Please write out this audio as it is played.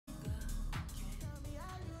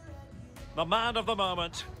the man of the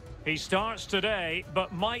moment. He starts today,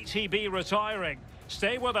 but might he be retiring?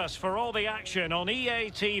 Stay with us for all the action on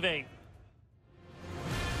EA TV.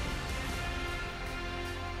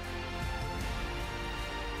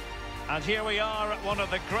 And here we are at one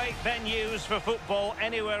of the great venues for football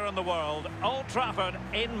anywhere in the world, Old Trafford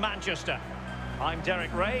in Manchester. I'm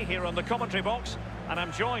Derek Ray here on the commentary box, and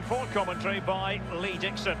I'm joined for commentary by Lee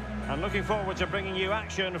Dixon. And looking forward to bringing you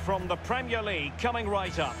action from the Premier League coming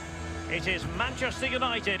right up. It is Manchester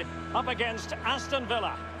United up against Aston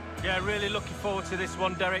Villa. Yeah, really looking forward to this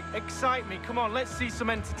one, Derek. Excite me. Come on, let's see some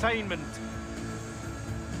entertainment.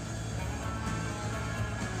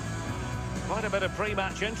 Quite a bit of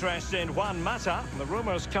pre-match interest in Juan Mata. The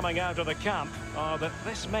rumours coming out of the camp are that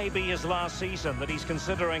this may be his last season, that he's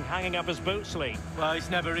considering hanging up his boots, Lee. Well, it's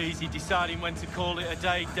never easy deciding when to call it a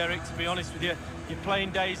day, Derek, to be honest with you. Your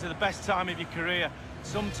playing days are the best time of your career.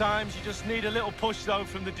 Sometimes you just need a little push, though,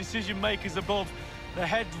 from the decision-makers above. The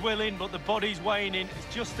head's willing, but the body's waning.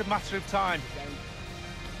 It's just a matter of time.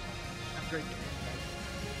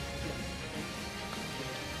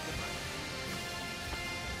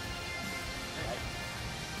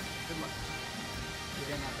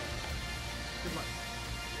 Good luck.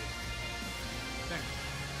 Thanks.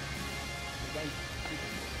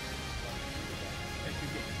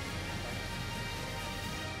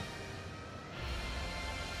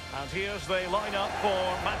 And here's the lineup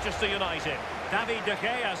for Manchester United. David De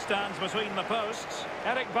Gea stands between the posts.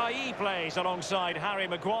 Eric Bailly plays alongside Harry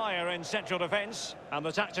Maguire in central defence. And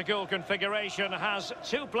the tactical configuration has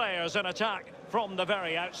two players in attack from the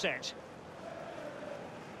very outset.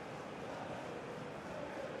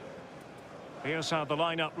 Here's how the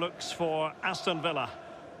lineup looks for Aston Villa.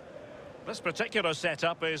 This particular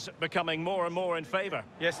setup is becoming more and more in favour.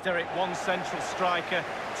 Yes, Derek, one central striker,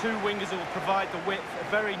 two wingers who will provide the width,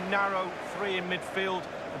 a very narrow three in midfield.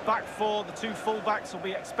 The back four, the two full-backs will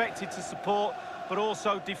be expected to support, but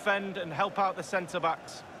also defend and help out the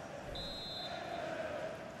centre-backs.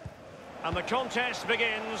 And the contest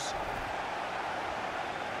begins.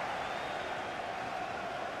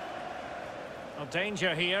 A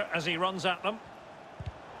danger here as he runs at them.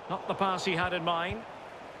 Not the pass he had in mind.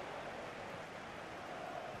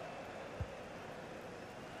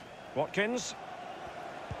 Watkins.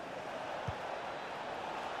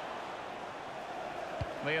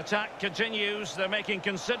 The attack continues. They're making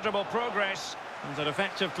considerable progress. And an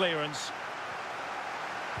effective clearance.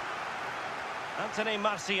 Anthony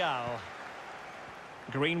Martial.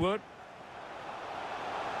 Greenwood.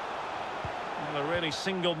 And a really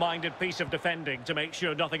single-minded piece of defending to make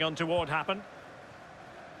sure nothing untoward happened.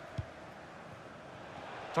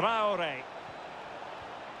 Traore.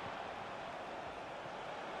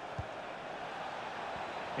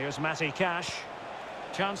 Here's Matty Cash.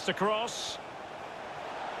 Chance to cross.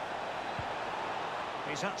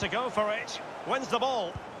 He's had to go for it. Wins the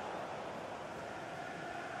ball.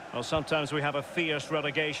 Well, sometimes we have a fierce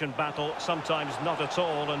relegation battle, sometimes not at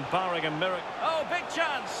all, and barring a miracle... Oh, big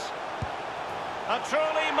chance! A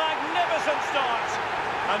truly magnificent start.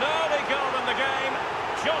 An early goal in the game,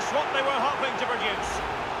 just what they were hoping to produce.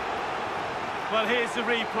 Well, here's the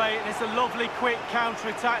replay, and it's a lovely, quick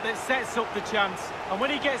counter-attack that sets up the chance. And when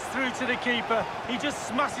he gets through to the keeper, he just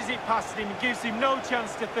smashes it past him and gives him no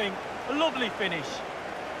chance to think. A lovely finish.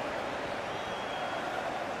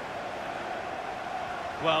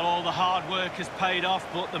 Well, all the hard work has paid off,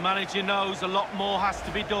 but the manager knows a lot more has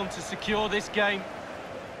to be done to secure this game.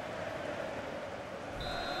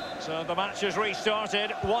 So the match has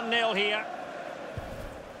restarted, 1-0 here.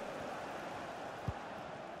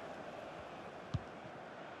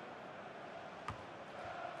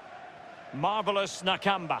 Marvellous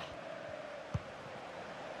Nakamba.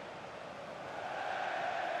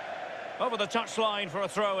 Over the touchline for a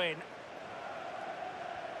throw-in.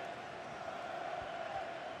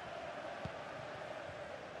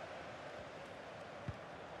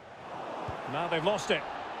 Now they've lost it.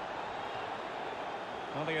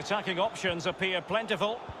 Well, the attacking options appear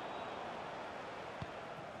plentiful.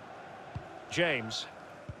 James.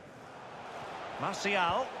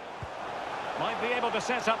 Martial. Might be able to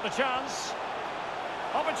set up the chance.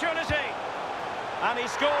 Opportunity. And he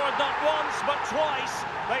scored not once, but twice.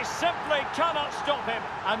 They simply cannot stop him.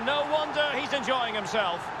 And no wonder he's enjoying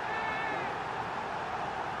himself.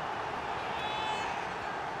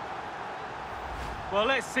 Well,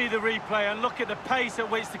 let's see the replay and look at the pace at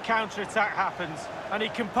which the counter-attack happens. And he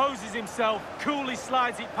composes himself, coolly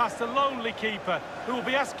slides it past a lonely keeper, who will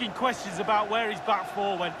be asking questions about where his back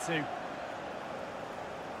four went to.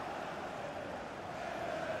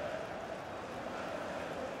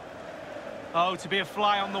 Oh, to be a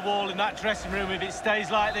fly on the wall in that dressing room if it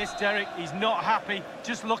stays like this, Derek. He's not happy.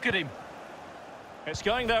 Just look at him. It's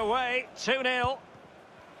going their way, 2-0.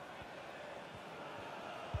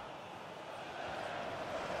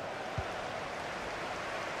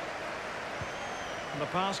 The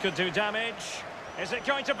pass could do damage. Is it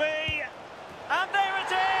going to be? And there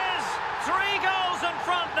it is! 3 goals in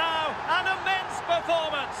front now. An immense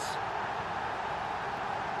performance.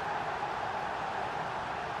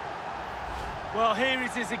 Well, here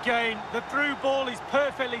it is again. The through ball is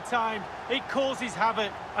perfectly timed. It causes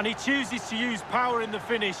havoc, and he chooses to use power in the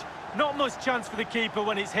finish. Not much chance for the keeper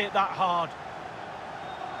when it's hit that hard.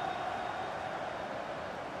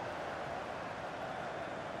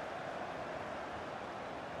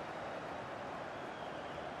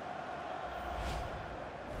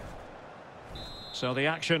 So the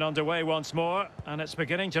action underway once more, and it's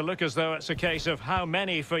beginning to look as though it's a case of how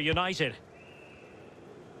many for United.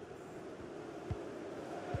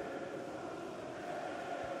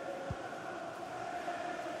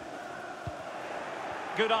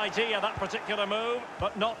 Good idea, that particular move,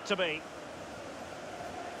 but not to be.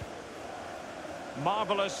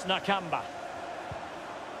 Marvellous Nakamba.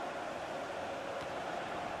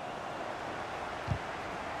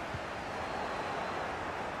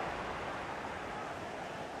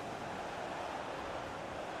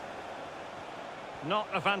 Not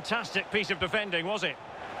a fantastic piece of defending, was it?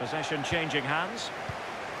 Possession changing hands.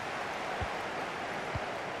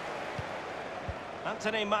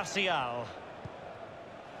 Anthony Martial.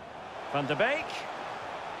 Van de Beek.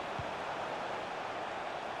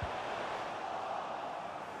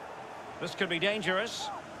 This could be dangerous.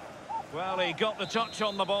 Well, he got the touch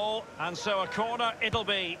on the ball, and so a corner it'll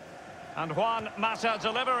be. And Juan Mata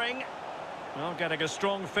delivering. Well, getting a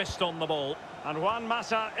strong fist on the ball. And Juan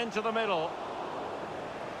Mata into the middle.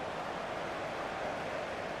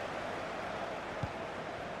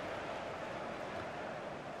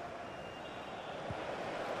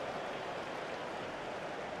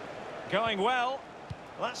 Going well.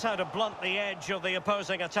 That's how to blunt the edge of the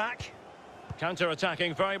opposing attack.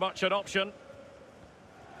 Counter-attacking, very much an option.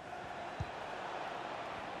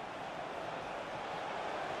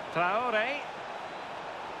 Traore.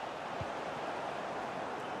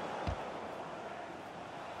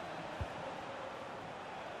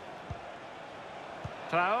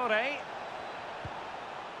 Traore.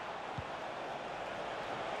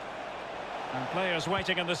 And players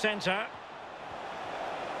waiting in the centre.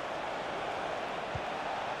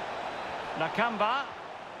 Nakamba.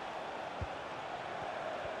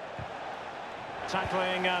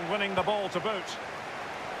 Tackling and winning the ball to boot.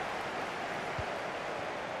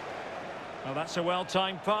 Well, that's a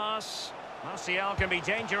well-timed pass. Martial can be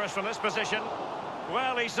dangerous from this position.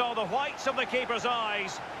 Well, he saw the whites of the keeper's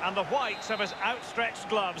eyes and the whites of his outstretched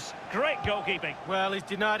gloves. Great goalkeeping. Well, he's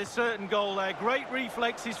denied a certain goal there. Great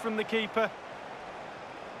reflexes from the keeper.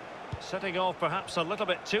 Setting off perhaps a little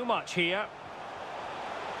bit too much here.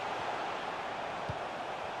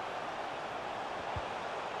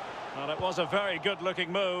 Well, it was a very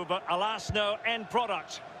good-looking move, but alas, no end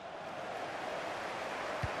product.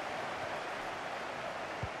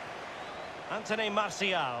 Anthony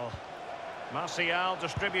Martial. Martial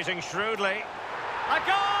distributing shrewdly. A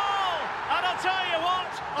goal! And I'll tell you what,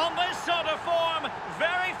 on this sort of form,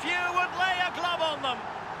 very few would lay a glove on them.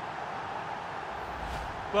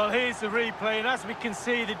 Well, here's the replay, and as we can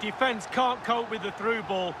see, the defence can't cope with the through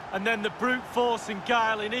ball, and then the brute force and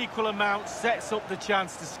guile in equal amounts sets up the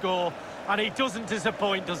chance to score, and he doesn't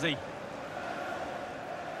disappoint, does he?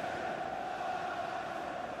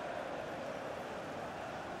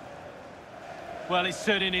 Well, it's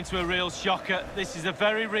turning into a real shocker. This is the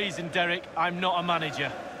very reason, Derek, I'm not a manager.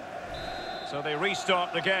 So they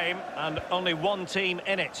restart the game, and only one team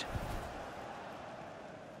in it.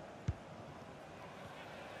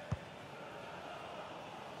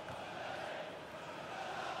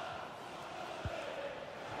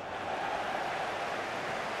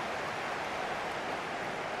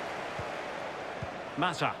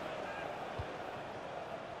 Mata.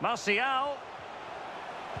 Martial.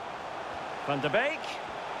 Van de Beek.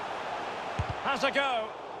 Has a go.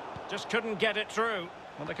 Just couldn't get it through.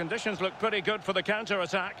 Well, the conditions look pretty good for the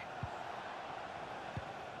counter-attack.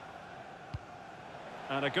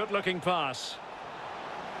 And a good-looking pass.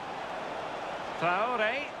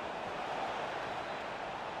 Traore.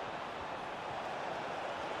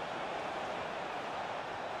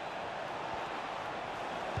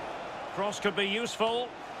 Cross could be useful.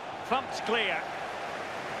 Thumped clear.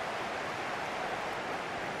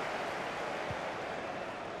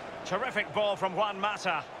 Terrific ball from Juan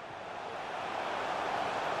Mata.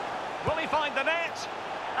 Will he find the net?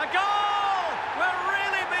 A goal! We're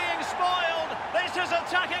really being spoiled. This is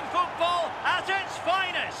attacking football at its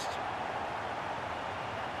finest.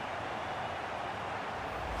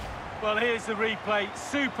 Well, here's the replay.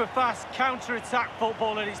 Super fast counter-attack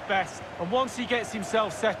football at its best. And once he gets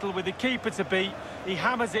himself settled with the keeper to beat, he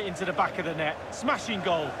hammers it into the back of the net. Smashing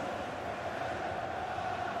goal.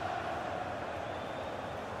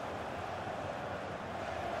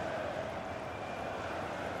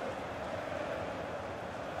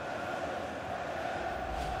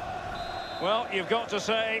 Well, you've got to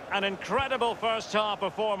say, an incredible first-half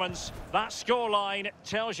performance. That scoreline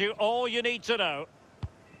tells you all you need to know.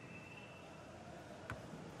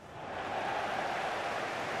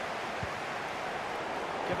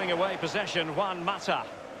 Giving away possession, Juan Mata.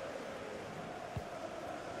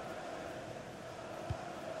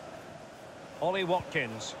 Ollie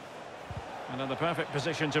Watkins. And in the perfect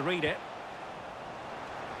position to read it.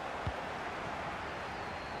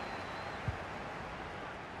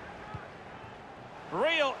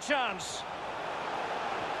 Real chance.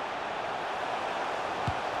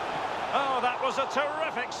 Oh, that was a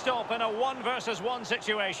terrific stop in a 1-versus-1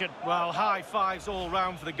 situation. Well, high fives all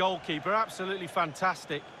round for the goalkeeper. Absolutely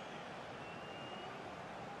fantastic.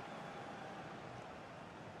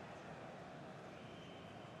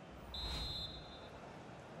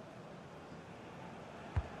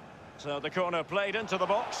 So the corner played into the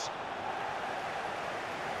box.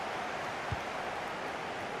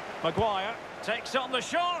 Maguire takes on the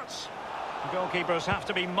shots. Goalkeepers have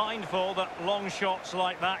to be mindful that long shots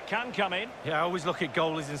like that can come in. Yeah, I always look at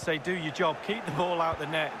goalies and say, do your job, keep the ball out the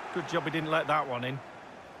net. Good job he didn't let that one in.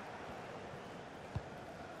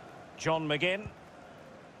 John McGinn.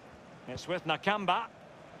 It's with Nakamba.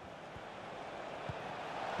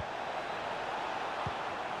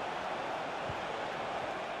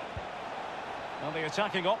 Well, the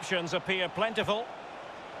attacking options appear plentiful.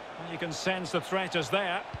 You can sense the threat is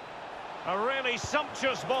there. A really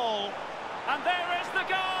sumptuous ball. And there is the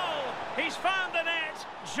goal! He's found the net!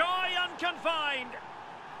 Joy unconfined!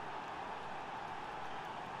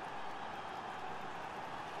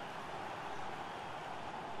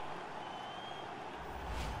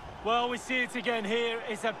 Well, we see it again here.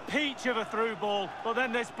 It's a peach of a through ball, but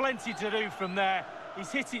then there's plenty to do from there.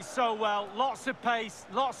 He's hit it so well, lots of pace,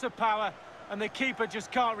 lots of power, and the keeper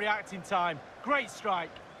just can't react in time. Great strike.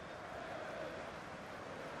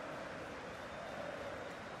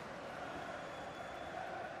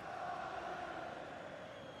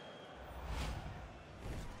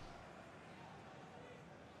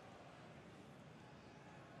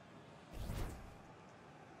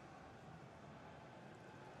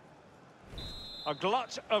 A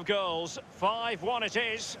glut of goals, 5-1 it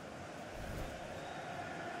is.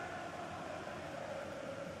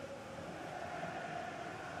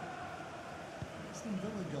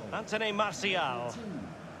 Anthony Martial.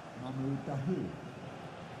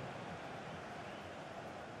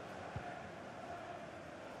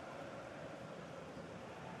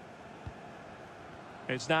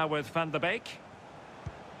 It's now with Van der Beek.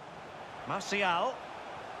 Martial.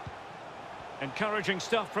 Encouraging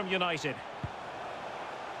stuff from United.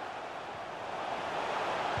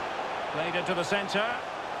 Played into the centre.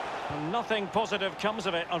 And nothing positive comes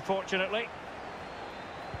of it, unfortunately.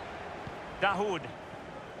 Dahoud.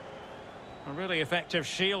 A really effective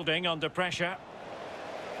shielding under pressure.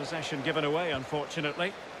 Possession given away,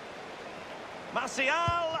 unfortunately.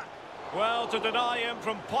 Martial! Well, to deny him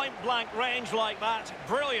from point-blank range like that,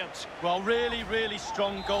 brilliant. Well, really, really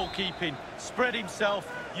strong goalkeeping. Spread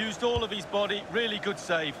himself, used all of his body, really good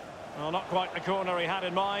save. Well, not quite the corner he had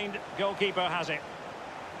in mind. Goalkeeper has it.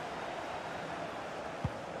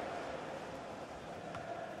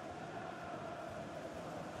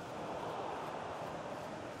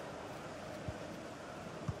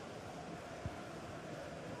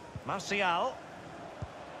 Martial.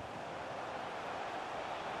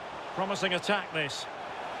 Promising attack, this.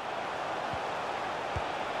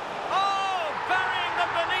 Oh, burying them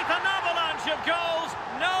beneath an avalanche of goals.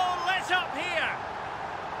 No let up here.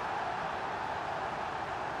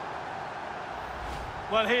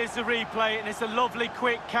 Well, here's the replay, and it's a lovely,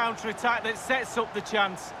 quick counter-attack that sets up the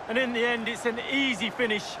chance. And in the end, it's an easy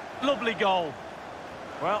finish. Lovely goal.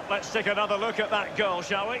 Well, let's take another look at that goal,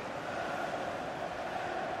 shall we?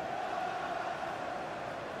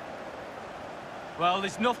 Well,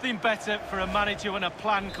 there's nothing better for a manager when a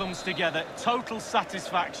plan comes together. Total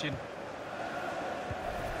satisfaction.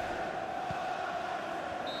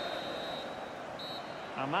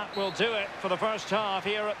 And that will do it for the first half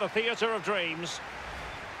here at the Theatre of Dreams.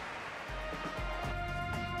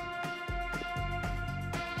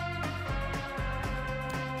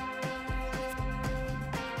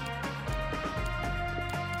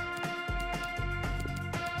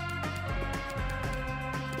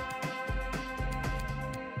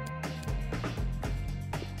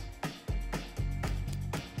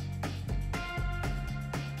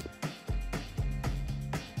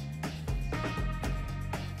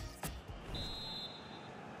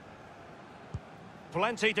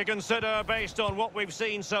 Plenty to consider based on what we've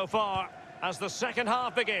seen so far as the second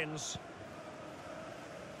half begins.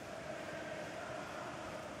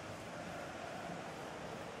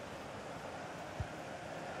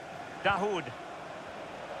 Dahoud.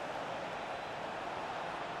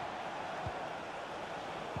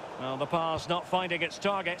 Well, the pass not finding its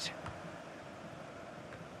target.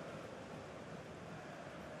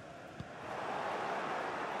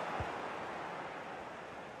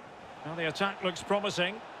 Well, the attack looks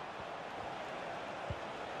promising.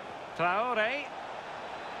 Traore.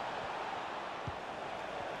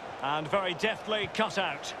 And very deftly cut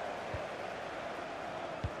out.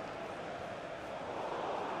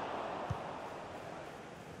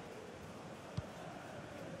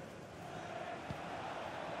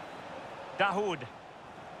 Dahoud.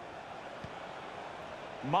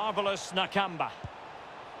 Marvellous Nakamba.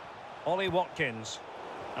 Ollie Watkins.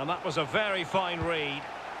 And that was a very fine read.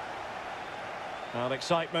 Well,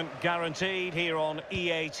 excitement guaranteed here on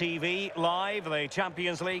EA TV Live, the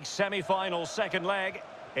Champions League semi-final second leg.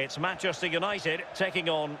 It's Manchester United taking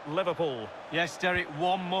on Liverpool. Yes, Derek,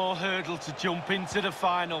 one more hurdle to jump into the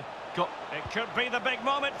final. It could be the big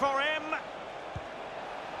moment for him.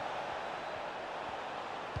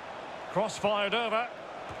 Cross-fired over.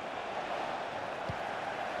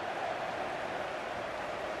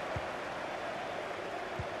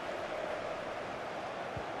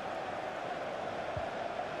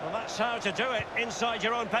 Well, that's how to do it inside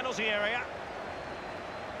your own penalty area.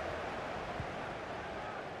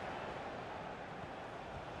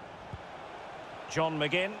 John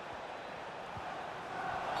McGinn.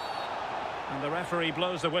 And the referee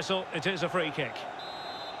blows the whistle. It is a free kick.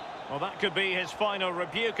 Well, that could be his final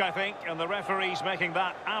rebuke, I think, and the referee's making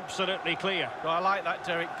that absolutely clear. Well, I like that,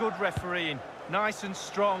 Derek. Good refereeing. Nice and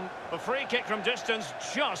strong. The free kick from distance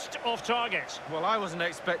just off target. Well, I wasn't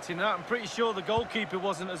expecting that. I'm pretty sure the goalkeeper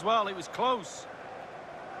wasn't as well. It was close.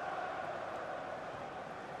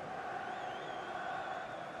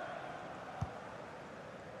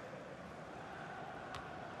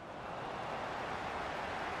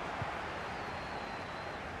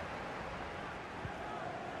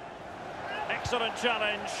 Excellent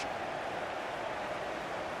challenge.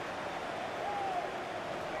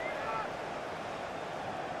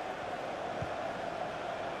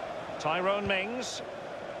 Tyrone Mings.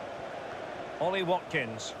 Ollie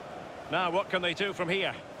Watkins. Now, what can they do from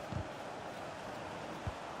here?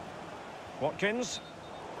 Watkins.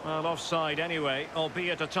 Well, offside anyway,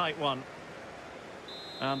 albeit a tight one.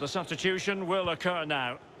 And the substitution will occur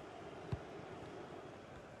now.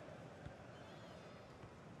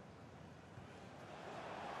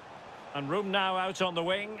 And room now out on the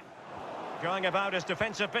wing. Going about his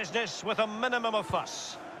defensive business with a minimum of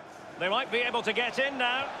fuss. They might be able to get in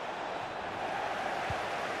now.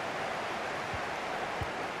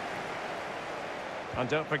 And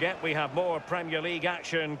don't forget, we have more Premier League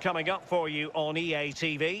action coming up for you on EA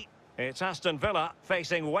TV. It's Aston Villa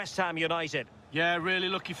facing West Ham United. Yeah, really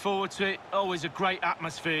looking forward to it. Always a great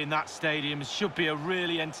atmosphere in that stadium. It should be a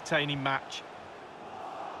really entertaining match.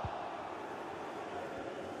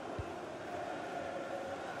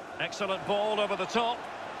 Excellent ball over the top.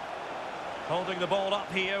 Holding the ball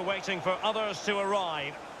up here, waiting for others to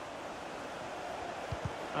arrive.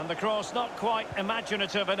 And the cross not quite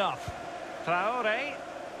imaginative enough. Traore.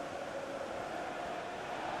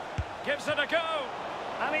 Gives it a go.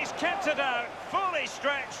 And he's kept it out, fully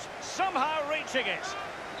stretched, somehow reaching it.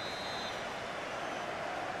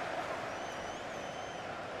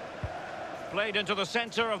 Played into the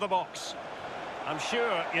centre of the box. I'm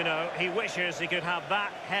sure, you know, he wishes he could have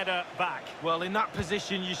that header back. Well, in that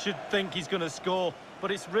position, you should think he's going to score, but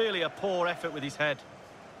it's really a poor effort with his head.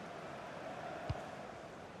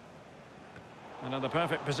 Another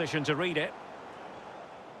perfect position to read it.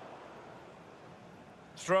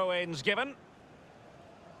 Throw-ins given.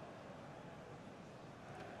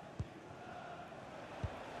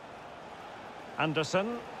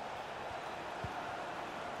 Anderson.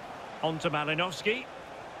 On to Malinowski.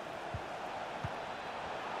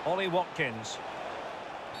 Ollie Watkins.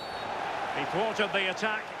 He thwarted the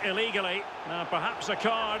attack illegally. Now perhaps a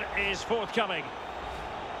card is forthcoming.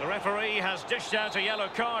 The referee has dished out a yellow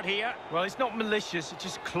card here. Well, it's not malicious, it's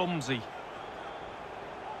just clumsy.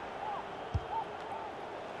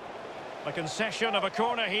 A concession of a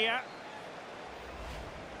corner here.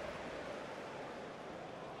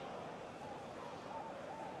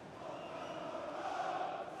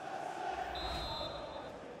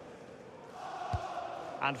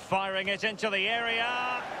 And firing it into the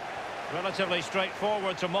area. Relatively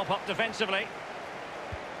straightforward to mop up defensively.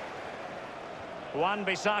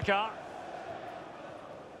 Wan-Bissaka.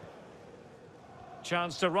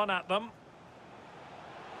 Chance to run at them.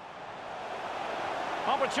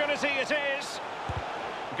 Opportunity it is.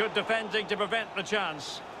 Good defending to prevent the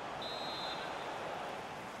chance.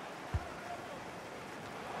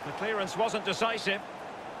 The clearance wasn't decisive.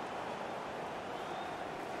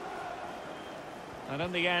 And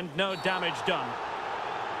in the end, no damage done.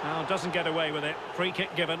 Now, doesn't get away with it. Free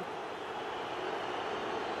kick given.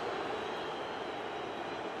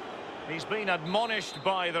 He's been admonished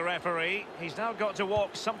by the referee. He's now got to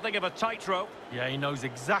walk something of a tightrope. Yeah, he knows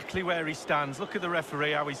exactly where he stands. Look at the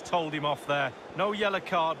referee, how he's told him off there. No yellow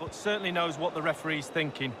card, but certainly knows what the referee's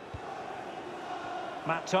thinking.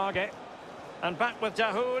 Matt Target. And back with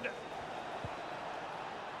Dahoud.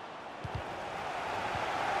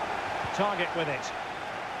 Target with it.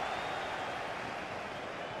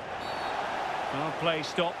 Well, play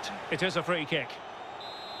stopped. It is a free kick.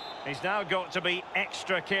 He's now got to be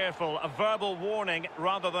extra careful. A verbal warning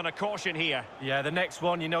rather than a caution here. Yeah, the next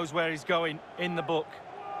one, he knows where he's going. In the book.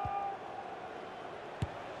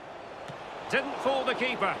 Didn't fool the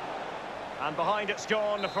keeper. And behind it's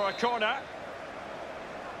gone for a corner.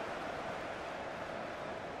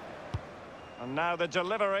 And now the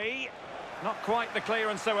delivery. Not quite the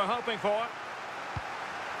clearance they were hoping for.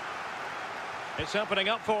 It's opening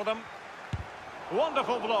up for them.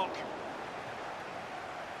 Wonderful block.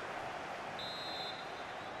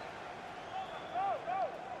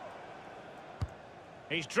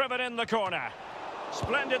 He's driven in the corner.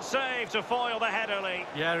 Splendid save to foil the header lead.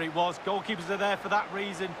 Yeah, it was. Goalkeepers are there for that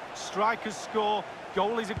reason. Strikers score.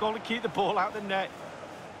 Goalies have got to keep the ball out the net.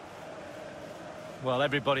 Well,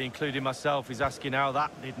 everybody, including myself, is asking how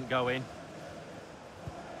that didn't go in.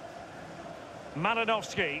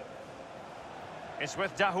 Malinovsky. It's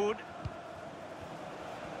with Dahoud.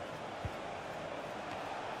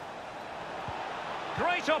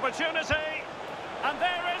 Great opportunity. And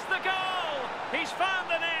there is the goal. He's found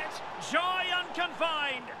the net. Joy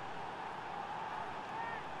unconfined.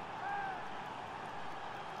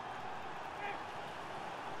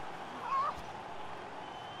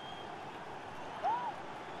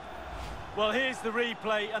 Well, here's the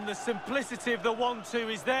replay, and the simplicity of the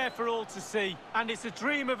 1-2 is there for all to see. And it's a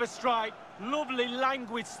dream of a strike. Lovely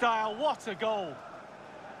languid style. What a goal.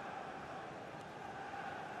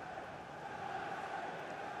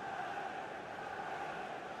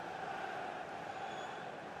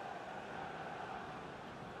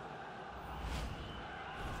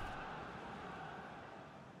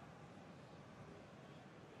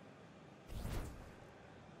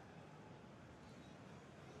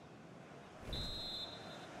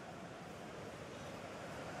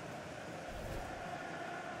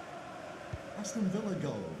 Aston Villa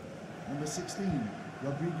goal, number 16,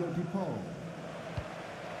 Rodrigo de Paul.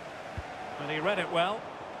 And he read it well.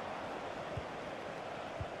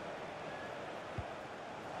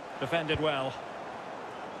 Defended well.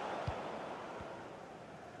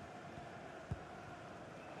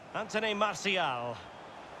 Anthony Martial.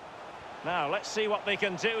 Now, let's see what they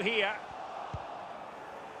can do here.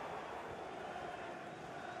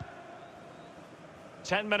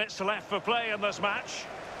 Ten minutes left for play in this match.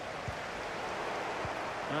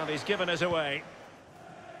 Well, he's given us away.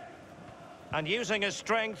 And using his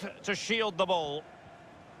strength to shield the ball.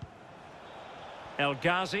 El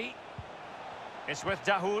Ghazi. It's with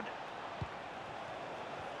Dahoud.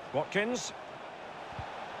 Watkins.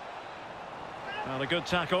 Well, a good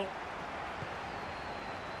tackle.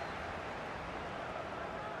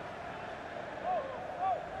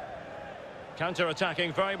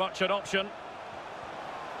 Counter-attacking, very much an option.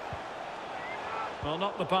 Well,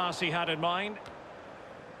 not the pass he had in mind.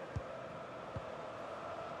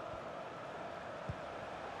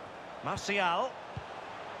 Martial.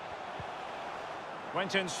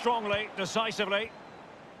 Went in strongly, decisively.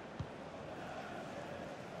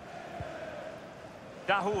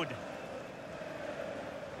 Dahoud.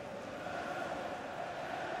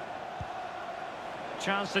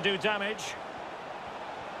 Chance to do damage.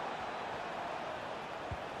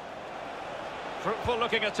 Fruitful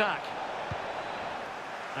looking attack.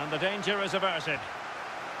 And the danger is averted.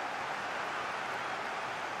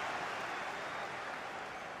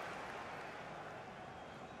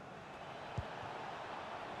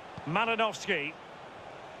 Malinovsky.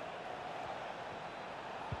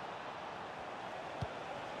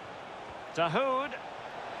 Dahoud.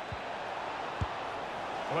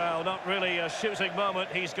 Well, not really a shooting moment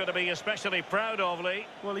he's going to be especially proud of, Lee.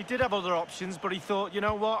 Well, he did have other options, but he thought, you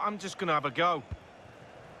know what, I'm just going to have a go.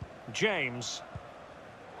 James.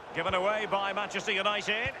 Given away by Manchester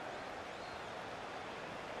United.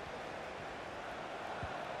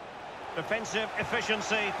 Defensive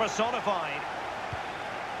efficiency personified.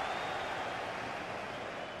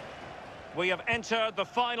 We have entered the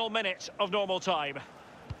final minute of normal time.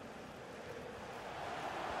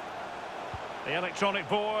 The electronic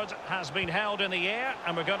board has been held in the air,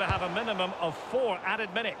 and we're going to have a minimum of 4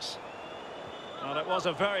 added minutes. Well, it was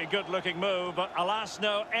a very good-looking move, but alas,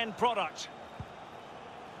 no end product.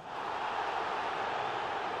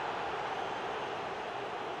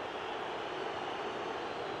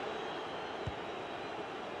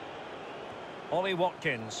 Ollie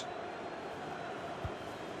Watkins.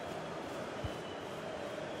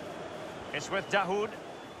 It's with Dahoud.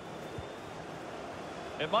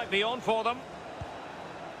 It might be on for them.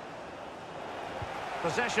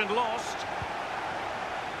 Possession lost.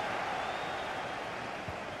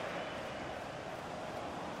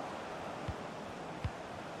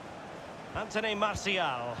 Anthony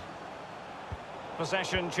Martial.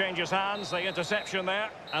 Possession changes hands, the interception there.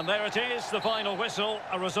 And there it is, the final whistle.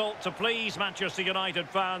 A result to please Manchester United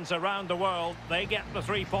fans around the world. They get the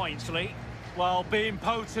 3 points, Lee. Well, being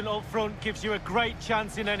potent up front gives you a great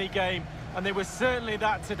chance in any game. And they were certainly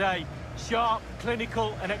that today. Sharp,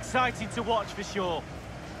 clinical and exciting to watch for sure.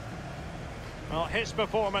 Well, his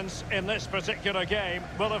performance in this particular game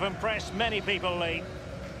will have impressed many people, Lee.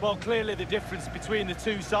 Well, clearly the difference between the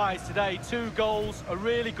two sides today. 2 goals, a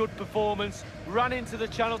really good performance, ran into the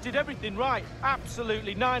channel, did everything right.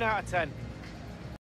 Absolutely, 9 out of 10.